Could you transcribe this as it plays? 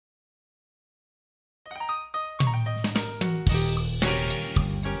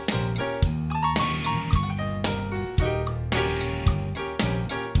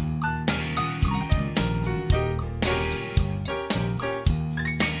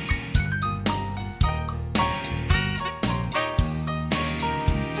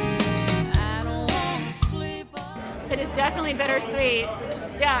definitely bittersweet.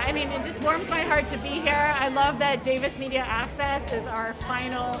 Yeah, I mean, it just warms my heart to be here. I love that Davis Media Access is our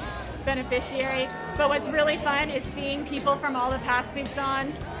final beneficiary. But what's really fun is seeing people from all the past soups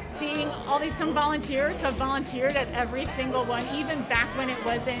on, seeing all these some volunteers who have volunteered at every single one, even back when it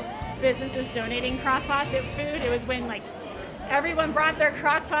wasn't businesses donating crock pots at food. It was when like everyone brought their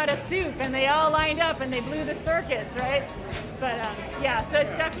crock pot of soup and they all lined up and they blew the circuits, right? But yeah, so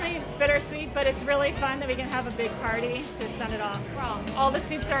it's definitely bittersweet, but it's really fun that we can have a big party to send it off. All the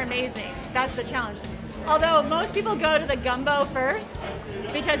soups are amazing. That's the challenge. Although most people go to the gumbo first,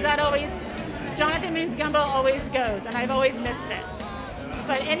 because that always, Jonathan Moon's gumbo always goes, and I've always missed it.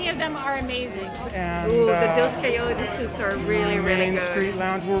 But any of them are amazing. And, ooh, the Dos Coyotes soups are really, really Main good. Street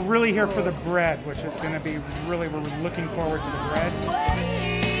Lounge. We're really here for the bread, which is going to be really, we're looking forward to the bread.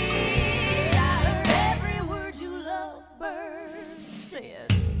 Every word you love bird said.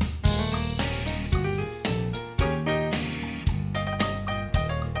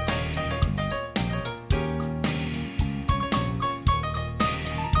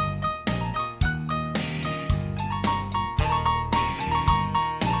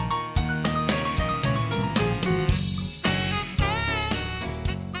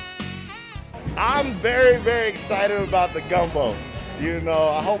 I'm very, very excited about the gumbo. You know,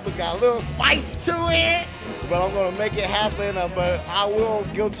 I hope it got a little spice to it, but I'm gonna make it happen. But I will,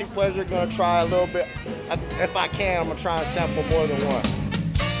 guilty pleasure, gonna try a little bit. If I can, I'm gonna try and sample more than one.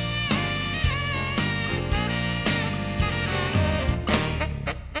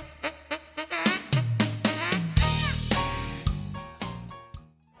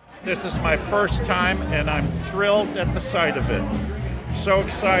 This is my first time, and I'm thrilled at the sight of it. So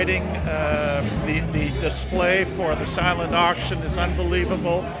exciting. The display for the silent auction is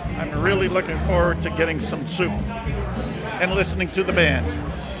unbelievable. I'm really looking forward to getting some soup and listening to the band.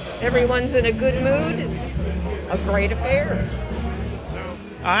 Everyone's in a good mood. It's a great affair.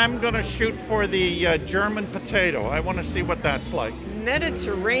 I'm going to shoot for the German potato. I want to see what that's like.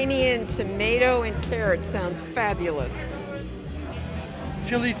 Mediterranean tomato and carrot sounds fabulous.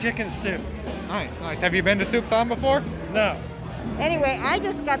 Chili chicken stew. Nice, nice. Have you been to Soup Thon before? No. Anyway, I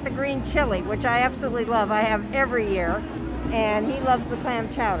just got the green chili, which I absolutely love. I have every year, and he loves the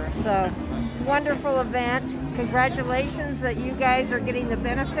clam chowder. So, wonderful event. Congratulations that you guys are getting the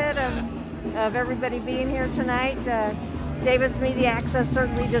benefit of everybody being here tonight. Davis Media Access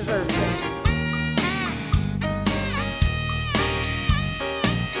certainly deserves it.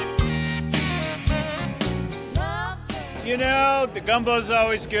 You know, the gumbo's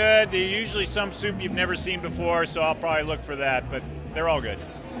always good. There's usually some soup you've never seen before, so I'll probably look for that, but they're all good.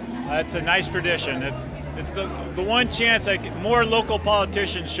 It's a nice tradition. It's the one chance more local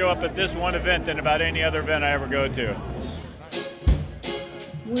politicians show up at this one event than about any other event I ever go to.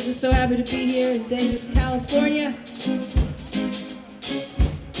 We're just so happy to be here in Davis, California.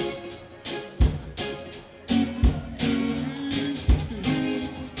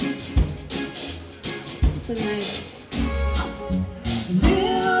 It's a nice.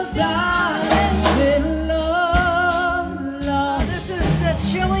 This is the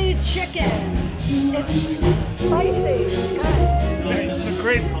chili chicken. It's spicy. It's good. This is the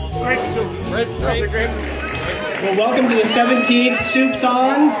grape soup. Grape. Well, welcome to the 17th Soup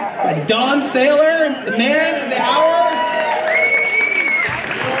Thon by Don Saylor, the man of the hour.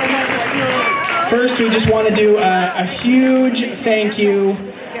 First, we just want to do a huge thank you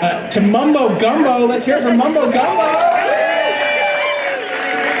to Mumbo Gumbo. Let's hear it for Mumbo Gumbo.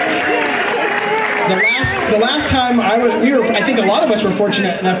 The last time I think a lot of us were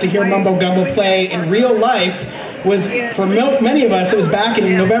fortunate enough to hear Mumbo Gumbo play in real life was, for many of us, it was back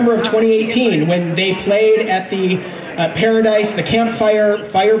in November of 2018 when they played at the Paradise, the campfire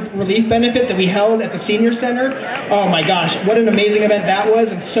fire relief benefit that we held at the Senior Center. Oh my gosh, what an amazing event that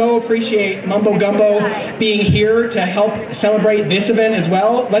was, and so appreciate Mumbo Gumbo being here to help celebrate this event as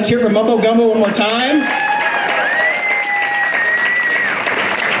well. Let's hear from Mumbo Gumbo one more time.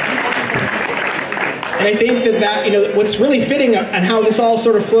 And I think that what's really fitting and how this all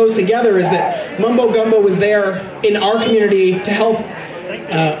sort of flows together is that Mumbo Gumbo was there in our community to help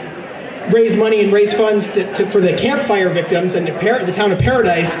raise money and raise funds for the campfire victims in the town of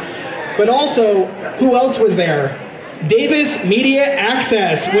Paradise. But also, who else was there? Davis Media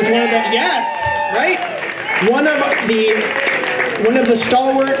Access was one of the, yes, right? One of the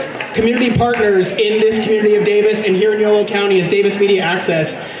stalwart community partners in this community of Davis and here in Yolo County is Davis Media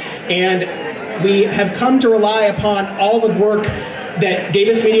Access. And we have come to rely upon all the work that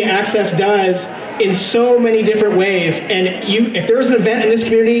Davis Media Access does in so many different ways. And if there's an event in this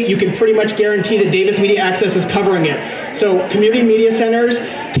community, you can pretty much guarantee that Davis Media Access is covering it. So community media centers,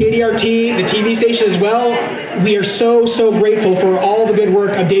 KDRT, the TV station as well. We are so, so grateful for all the good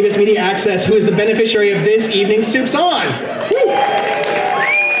work of Davis Media Access, who is the beneficiary of this evening's Soups On.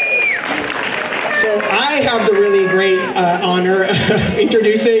 So I have the really great honor of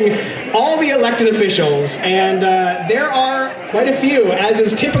introducing all the elected officials, and there are quite a few, as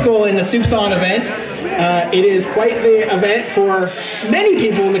is typical in the Soups On event. It is quite the event for many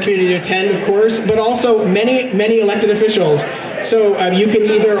people in the community to attend, of course, but also many, many elected officials. So you can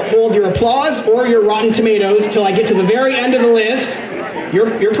either hold your applause or your rotten tomatoes till I get to the very end of the list.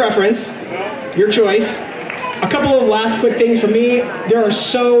 Your preference, your choice. A couple of last quick things from me. There are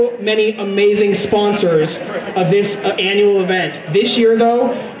so many amazing sponsors of this annual event. This year,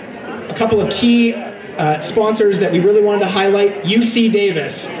 though, a couple of key sponsors that we really wanted to highlight: UC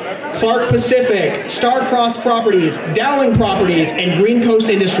Davis, Clark Pacific, Starcross Properties, Dowling Properties, and Green Coast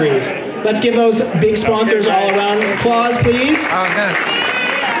Industries. Let's give those big sponsors all around applause, please.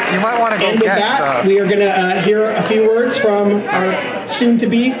 You might want to go. And with that, we are going to hear a few words from our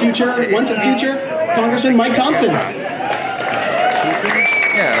soon-to-be future, once-and-future Congressman Mike Thompson.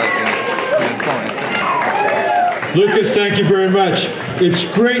 Lucas, thank you very much. It's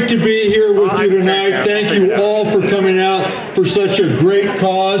great to be here with you tonight. Thank you all for coming out for such a great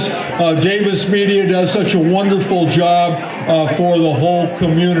cause. Davis Media does such a wonderful job for the whole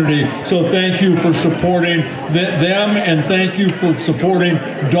community. So thank you for supporting them, and thank you for supporting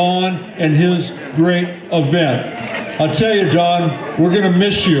Don and his great event. I'll tell you, Don, we're going to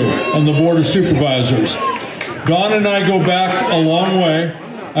miss you on the Board of Supervisors. Don and I go back a long way.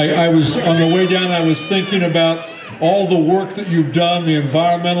 I was on the way down, I was thinking about all the work that you've done, the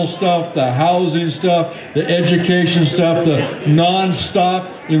environmental stuff, the housing stuff, the education stuff, the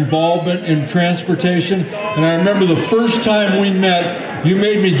non-stop involvement in transportation. And I remember the first time we met, you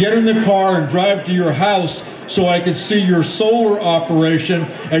made me get in the car and drive to your house so I could see your solar operation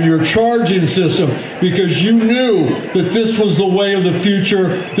and your charging system, because you knew that this was the way of the future,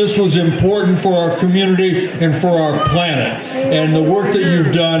 this was important for our community and for our planet. And the work that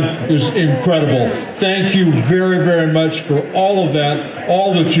you've done is incredible. Thank you very, very much for all of that,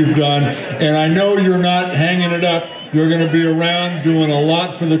 all that you've done. And I know you're not hanging it up. You're going to be around doing a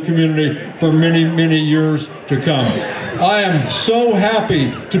lot for the community for many, many years to come. I am so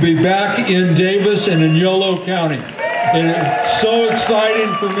happy to be back in Davis and in Yolo County. And it's so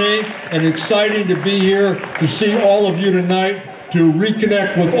exciting for me and exciting to be here to see all of you tonight, to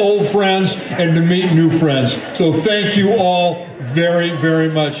reconnect with old friends and to meet new friends. So thank you all very, very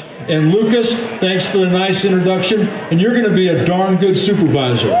much. And Lucas, thanks for the nice introduction. And you're going to be a darn good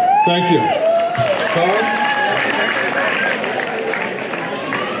supervisor. Thank you. Carl?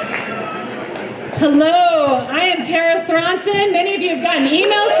 Hello, I am Tara Thronson. Many of you have gotten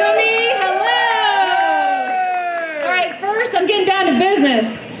emails from me. Hello. All right, first I'm getting down to business.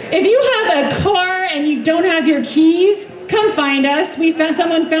 If you have a car and you don't have your keys, come find us.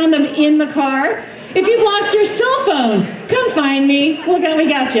 Someone found them in the car. If you've lost your cell phone, come find me. We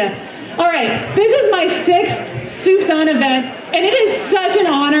got you. All right, this is my 6th Soups On event, and it is such an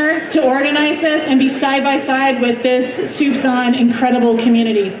honor to organize this and be side by side with this Soups On incredible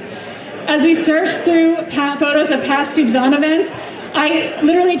community. As we searched through photos of past Soups On events, I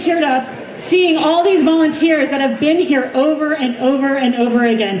literally teared up seeing all these volunteers that have been here over and over and over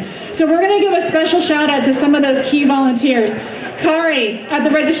again. So we're going to give a special shout out to some of those key volunteers. Kari at the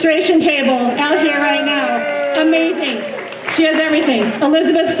registration table out here right now. Amazing. She has everything.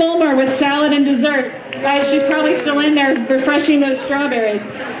 Elizabeth Fulmer with salad and dessert. Right? She's probably still in there refreshing those strawberries.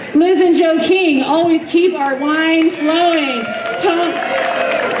 Liz and Joe King always keep our wine flowing.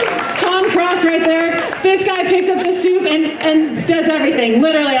 Tom Cross right there. This guy picks up the soup and does everything.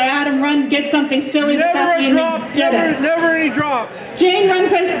 Literally, I had him run, get something silly this afternoon. Never any drops. Jane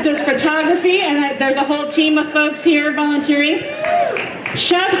Runquist does photography, and there's a whole team of folks here volunteering.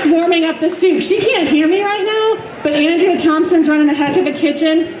 Chef's warming up the soup. She can't hear me right now, but Andrea Thompson's running a heck of a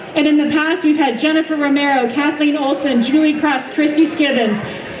kitchen. And in the past, we've had Jennifer Romero, Kathleen Olson, Julie Cross, Christy Skibbins.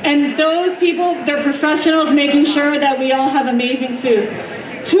 And those people, they're professionals making sure that we all have amazing soup.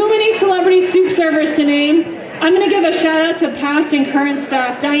 Too many celebrity soup servers to name. I'm going to give a shout out to past and current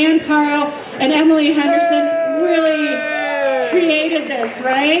staff. Diane Paro and Emily Henderson really created this,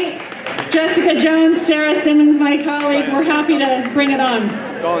 right? Jessica Jones, Sarah Simmons, my colleague, we're happy to bring it on.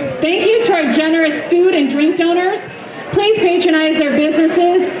 Thank you to our generous food and drink donors. Please patronize their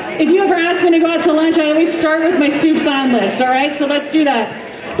businesses. If you ever ask me to go out to lunch, I always start with my Soups On list, all right? So let's do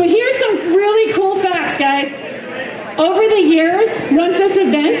that. But here's some really cool facts, guys. Over the years, once this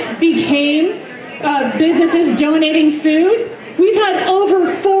event became businesses donating food, we've had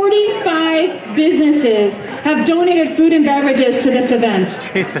over 45 businesses have donated food and beverages to this event.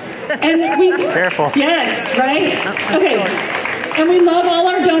 Jesus. And we Careful. Yes, right? Okay. And we love all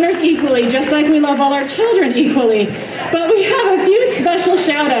our donors equally, just like we love all our children equally. But we have a few special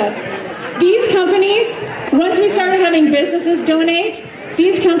shout outs. These companies, once we started having businesses donate,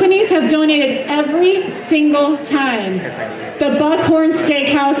 these companies have donated every single time. The Buckhorn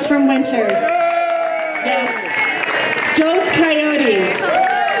Steakhouse from Winters. Yes. Dos Coyotes.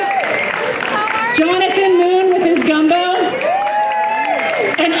 Jonathan Moon with his gumbo.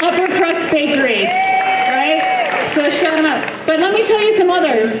 And Upper Crust Bakery. Right? So shout them out. But let me tell you some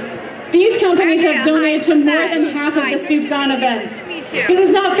others. These companies have donated to more than half of the Soups On events. Because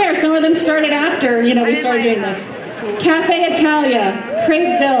it's not fair. Some of them started after, we started doing this. Cafe Italia,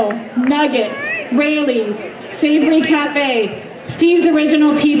 Crepeville, Nugget, Rayleigh's, Savory Cafe, Steve's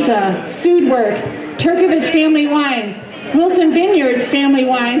Original Pizza, Soodwork, Turkovich Family Wines, Wilson Vineyards Family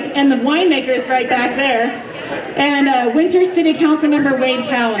Wines, and the winemakers right back there, and Winter City Council Member Wade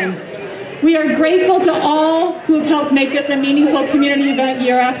Cowan. We are grateful to all who have helped make this a meaningful community event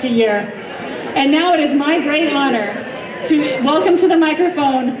year after year. And now it is my great honor to welcome to the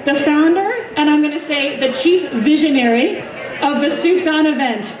microphone the founder, and I'm going to say the chief visionary of the Soups On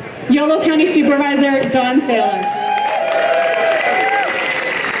event, Yolo County Supervisor Don Saylor.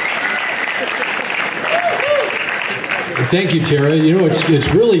 Thank you, Tara.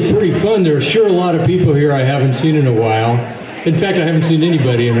 It's really pretty fun. There are sure a lot of people here I haven't seen in a while. In fact, I haven't seen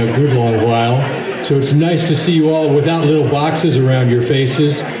anybody in a good long while. So it's nice to see you all without little boxes around your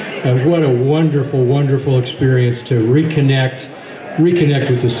faces. What a wonderful, wonderful experience to reconnect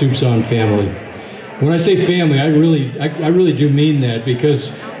with the Soups On family. When I say family, I really do mean that, because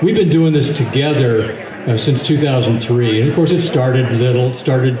we've been doing this together since 2003. And of course, it started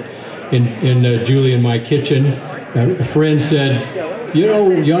in Julie and my kitchen. A friend said, you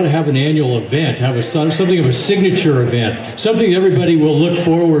ought to have an annual event, have something of a signature event, something everybody will look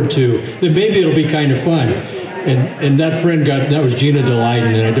forward to, that maybe it'll be kind of fun. And that friend that was Gina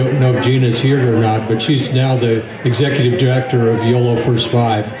Delighten, and I don't know if Gina's here or not, but she's now the executive director of YOLO First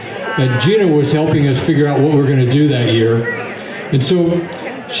Five. And Gina was helping us figure out what we're going to do that year. And so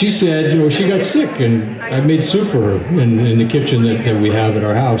she said, she got sick, and I made soup for her in the kitchen that we have at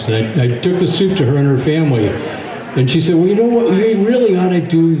our house. And I took the soup to her and her family. And she said, well, you know what we really ought to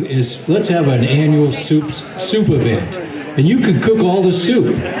do is let's have an annual soup event. And you can cook all the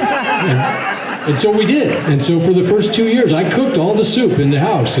soup. And so we did. And so for the first 2 years, I cooked all the soup in the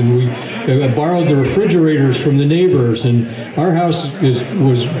house. And we borrowed the refrigerators from the neighbors. And our house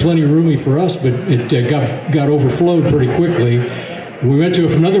was plenty roomy for us, but it got overflowed pretty quickly. We went to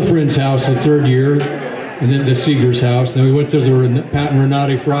another friend's house the third year, and then the Seeger's house. Then we went to the Pat and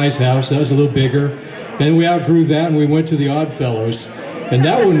Renate Fry's house. That was a little bigger. And we outgrew that, and we went to the Oddfellows. And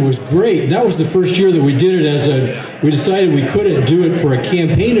that one was great. That was the first year that we did it we decided we couldn't do it for a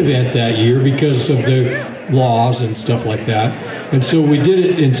campaign event that year because of the laws and stuff like that. And so we did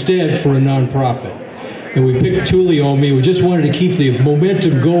it instead for a nonprofit. And we picked Tuolumne. We just wanted to keep the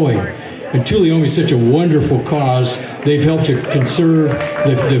momentum going. And Tuolumne is such a wonderful cause. They've helped to conserve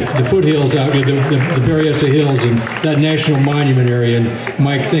the foothills out here, the Berryessa Hills and that national monument area. And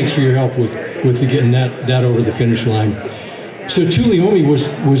Mike, thanks for your help with getting that over the finish line. So Tuolumne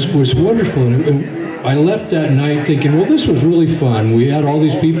was wonderful. And I left that night thinking, well, this was really fun. We had all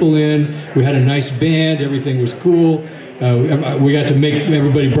these people in. We had a nice band. Everything was cool. We got to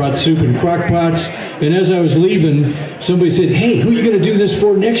everybody brought soup in crock pots. And as I was leaving, somebody said, hey, who are you going to do this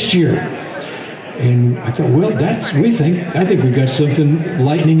for next year? And I thought, well, I think we got something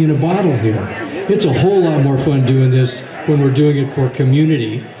lightning in a bottle here. It's a whole lot more fun doing this when we're doing it for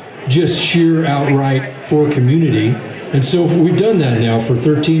community, just sheer outright for community. And so we've done that now for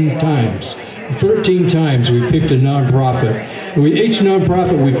 13 times. 13 times we picked a nonprofit. And each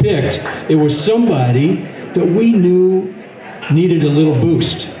nonprofit we picked, it was somebody that we knew needed a little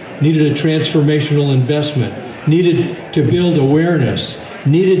boost, needed a transformational investment, needed to build awareness,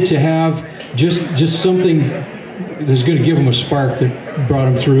 needed to have just something that's going to give them a spark that brought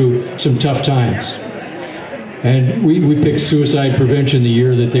them through some tough times. And we picked suicide prevention the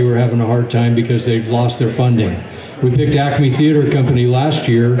year that they were having a hard time because they've lost their funding. We picked Acme Theater Company last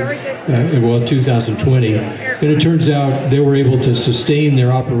year, 2020, and it turns out they were able to sustain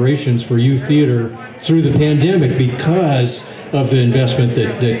their operations for youth theater through the pandemic because of the investment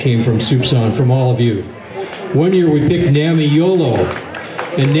that came from Soups On, from all of you. One year we picked NAMI YOLO,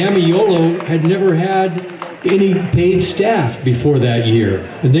 and NAMI YOLO had never had any paid staff before that year.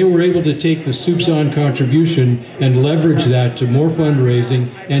 And they were able to take the Soups On contribution and leverage that to more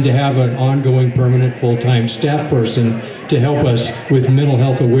fundraising and to have an ongoing permanent full-time staff person to help us with mental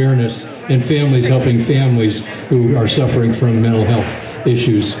health awareness and families helping families who are suffering from mental health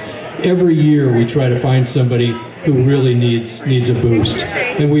issues. Every year we try to find somebody who really needs a boost.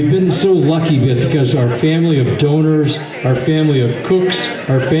 And we've been so lucky because our family of donors, our family of cooks,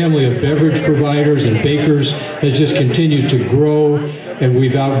 our family of beverage providers and bakers has just continued to grow, and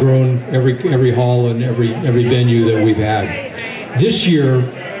we've outgrown every hall and every venue that we've had. This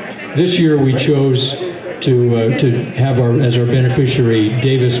year we chose to have as our beneficiary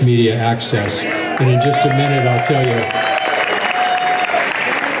Davis Media Access. And in just a minute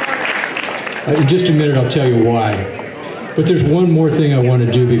I'll tell you why. But there's one more thing I want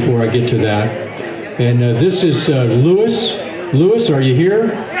to do before I get to that. And this is Lewis. Lewis, are you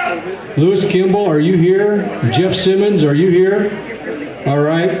here? Lewis Kimball, are you here? Jeff Simmons, are you here? All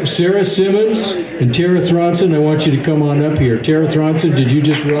right. Sarah Simmons and Tara Thronson, I want you to come on up here. Tara Thronson, did you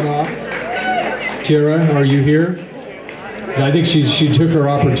just run off? Tara, are you here? I think she took her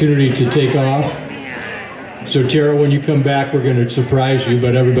opportunity to take off. So Tara, when you come back, we're going to surprise you,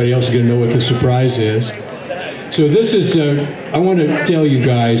 but everybody else is going to know what the surprise is. So this is, I want to tell you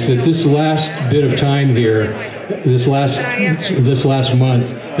guys that this last bit of time here, this last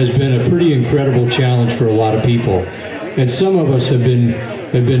month has been a pretty incredible challenge for a lot of people. And some of us have needed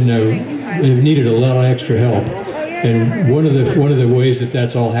a lot of extra help. And one of the ways that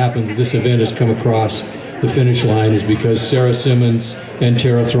that's all happened, that this event has come across the finish line, is because Sarah Simmons and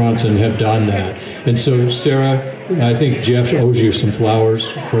Tara Thronson have done that. And so, Sarah, I think Jeff owes you some flowers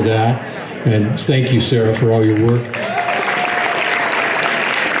for that. And thank you, Sarah, for all your work.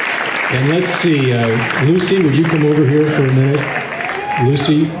 And let's see, Lucy, would you come over here for a minute?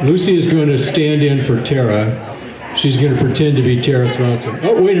 Lucy is going to stand in for Tara. She's going to pretend to be Tara Thronson.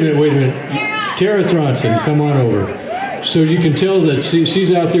 Oh, wait a minute. Tara Thronson, come on over. So you can tell that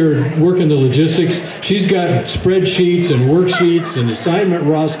she's out there working the logistics. She's got spreadsheets and worksheets and assignment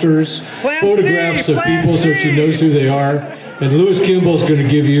rosters, photographs of people so she knows who they are. And Lewis Kimball's going to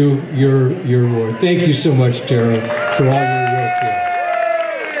give you your award. Thank you so much, Tara, for all your work here.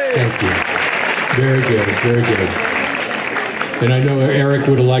 Thank you. Very good, very good. And I know Eric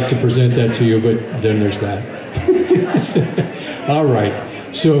would have liked to present that to you, but then there's that. All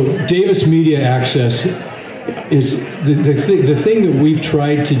right. So Davis Media Access is the thing that we've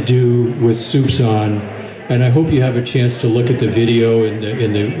tried to do with Soups On, and I hope you have a chance to look at the video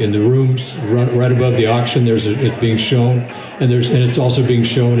in the rooms right above the auction. It's being shown, and it's also being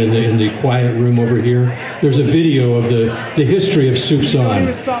shown in the quiet room over here. There's a video of the history of Soups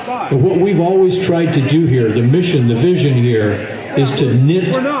On. But what we've always tried to do here, the mission, the vision here, is to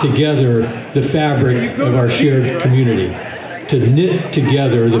knit together the fabric of our shared community. To knit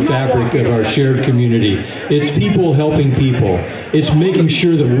together the fabric of our shared community. It's people helping people. It's making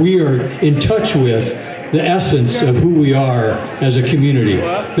sure that we are in touch with the essence of who we are as a community.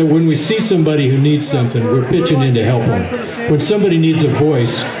 That when we see somebody who needs something, we're pitching in to help them. When somebody needs a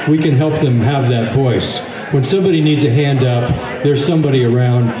voice, we can help them have that voice. When somebody needs a hand up, there's somebody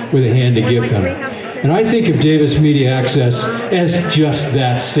around with a hand to give them. And I think of Davis Media Access as just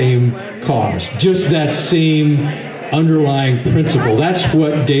that same cause, just that same underlying principle. That's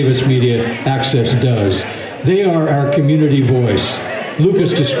what Davis Media Access does. They are our community voice.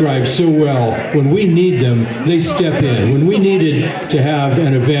 Lucas described so well, when we need them, they step in. When we needed to have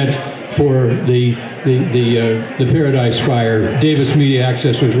an event for the Paradise Fire, Davis Media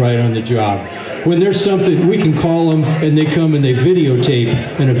Access was right on the job. When there's something, we can call them and they come and they videotape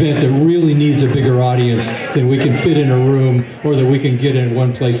an event that really needs a bigger audience than we can fit in a room or that we can get in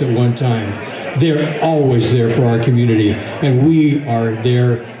one place at one time. They're always there for our community, and we are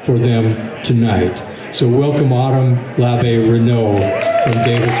there for them tonight. So welcome Autumn Labbe Renault from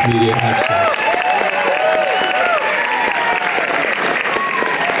Davis Media Access.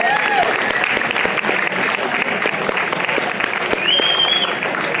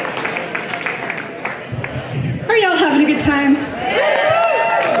 Are y'all having a good time?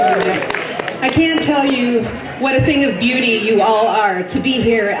 I can't tell you what a thing of beauty you all are to be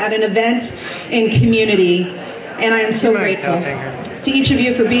here at an event in community. And I am so grateful to each of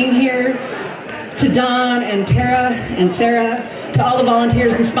you for being here, to Don and Tara and Sarah, to all the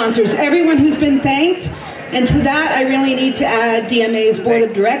volunteers and sponsors, everyone who's been thanked. And to that, I really need to add DMA's board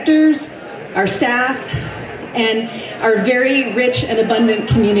of directors, our staff, and our very rich and abundant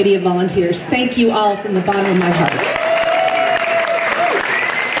community of volunteers. Thank you all from the bottom of my heart.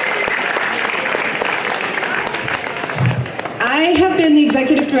 I have been the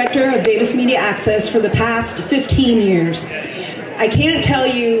executive director of Davis Media Access for the past 15 years. I can't tell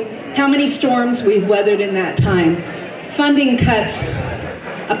you how many storms we've weathered in that time. Funding cuts,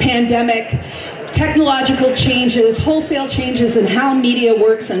 a pandemic, technological changes, wholesale changes in how media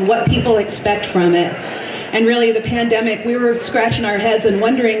works and what people expect from it. And really the pandemic, we were scratching our heads and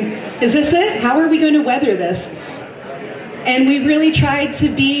wondering, is this it? How are we going to weather this? And we really tried to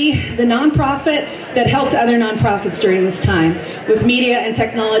be the nonprofit that helped other nonprofits during this time with media and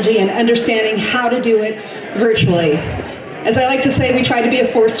technology and understanding how to do it virtually. As I like to say, we try to be a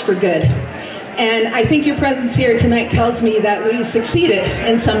force for good. And I think your presence here tonight tells me that we succeeded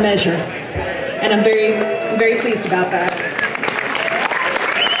in some measure. And I'm very, very pleased about that.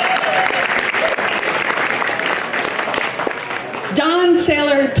 Don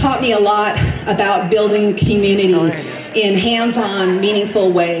Saylor taught me a lot about building community in hands-on,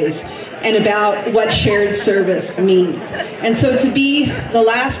 meaningful ways, and about what shared service means. And so to be the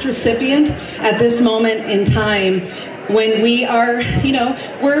last recipient at this moment in time, when we are, you know,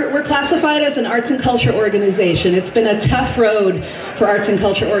 we're classified as an arts and culture organization. It's been a tough road for arts and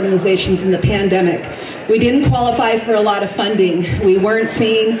culture organizations in the pandemic. We didn't qualify for a lot of funding. We weren't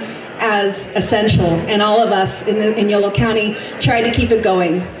seen as essential, and all of us in Yolo County tried to keep it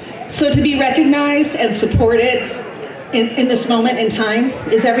going. So to be recognized and supported in this moment in time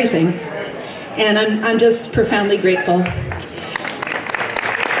is everything. And I'm just profoundly grateful.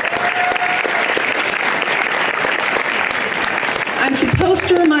 I'm supposed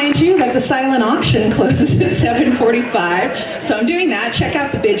to remind you that the silent auction closes at 7:45, so I'm doing that. Check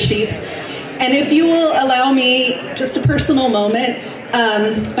out the bid sheets. And if you will allow me just a personal moment,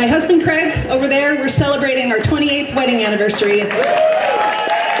 my husband Craig over there, we're celebrating our 28th wedding anniversary.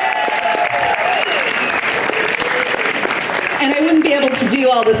 And I wouldn't be able to do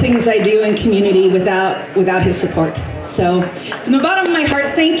all the things I do in community without his support. So from the bottom of my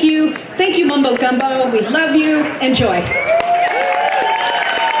heart, thank you. Thank you, Mumbo Gumbo. We love you. Enjoy.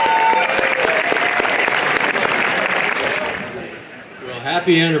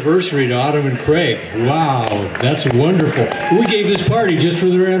 Happy anniversary to Autumn and Craig. Wow, that's wonderful. We gave this party just for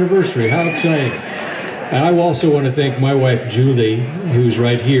their anniversary. How exciting. And I also want to thank my wife, Julie, who's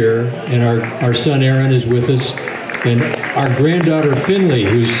right here, and our son, Aaron, is with us, and our granddaughter, Finley,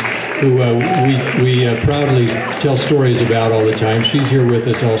 who we proudly tell stories about all the time. She's here with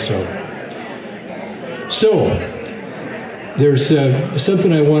us also. So, there's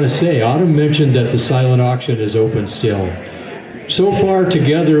something I want to say. Autumn mentioned that the silent auction is open still. So far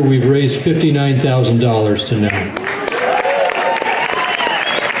together, we've raised $59,000 to now.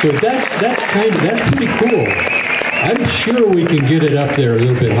 So that's pretty cool. I'm sure we can get it up there a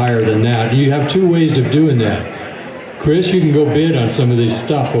little bit higher than that. You have two ways of doing that. Chris, you can go bid on some of this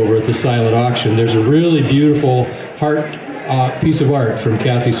stuff over at the silent auction. There's a really beautiful piece of art from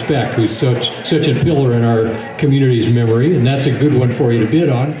Kathy Speck, who's such a pillar in our community's memory, and that's a good one for you to bid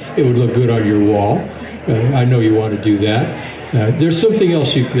on. It would look good on your wall. I know you want to do that. There's something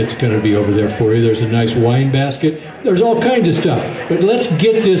else that's going to be over there for you. There's a nice wine basket. There's all kinds of stuff. But let's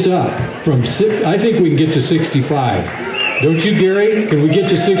get this up from I think we can get to 65. Don't you, Gary? Can we get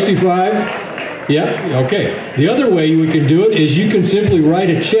to 65? Yeah? Okay. The other way we can do it is you can simply write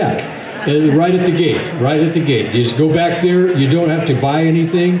a check right at the gate. Right at the gate. You just go back there. You don't have to buy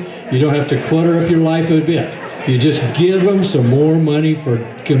anything. You don't have to clutter up your life a bit. You just give them some more money for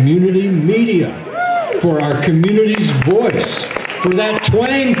community media. For our community's voice, for that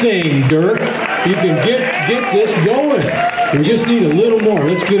twang thing, Dirk. You can get this going. We just need a little more.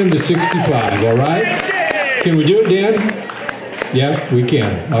 Let's get them to 65, all right? Can we do it, Dan? Yeah, we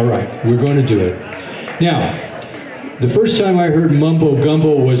can. All right, we're going to do it. Now, the first time I heard Mumbo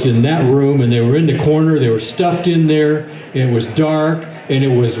Gumbo was in that room, and they were in the corner, they were stuffed in there, and it was dark, and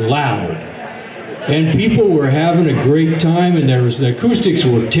it was loud. And people were having a great time, and the acoustics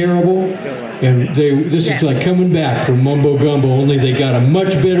were terrible. And this is like coming back from Mumbo Gumbo, only they got a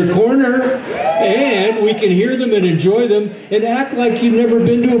much better corner, and we can hear them and enjoy them and act like you've never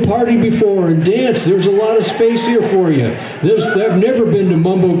been to a party before and dance. There's a lot of space here for you. I've never been to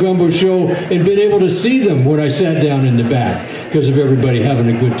Mumbo Gumbo show and been able to see them when I sat down in the back because of everybody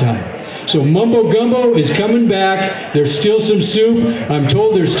having a good time. So Mumbo Gumbo is coming back. There's still some soup. I'm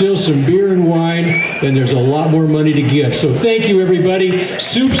told there's still some beer and wine, and there's a lot more money to give. So thank you, everybody.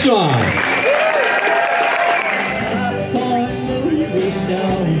 Soup's on.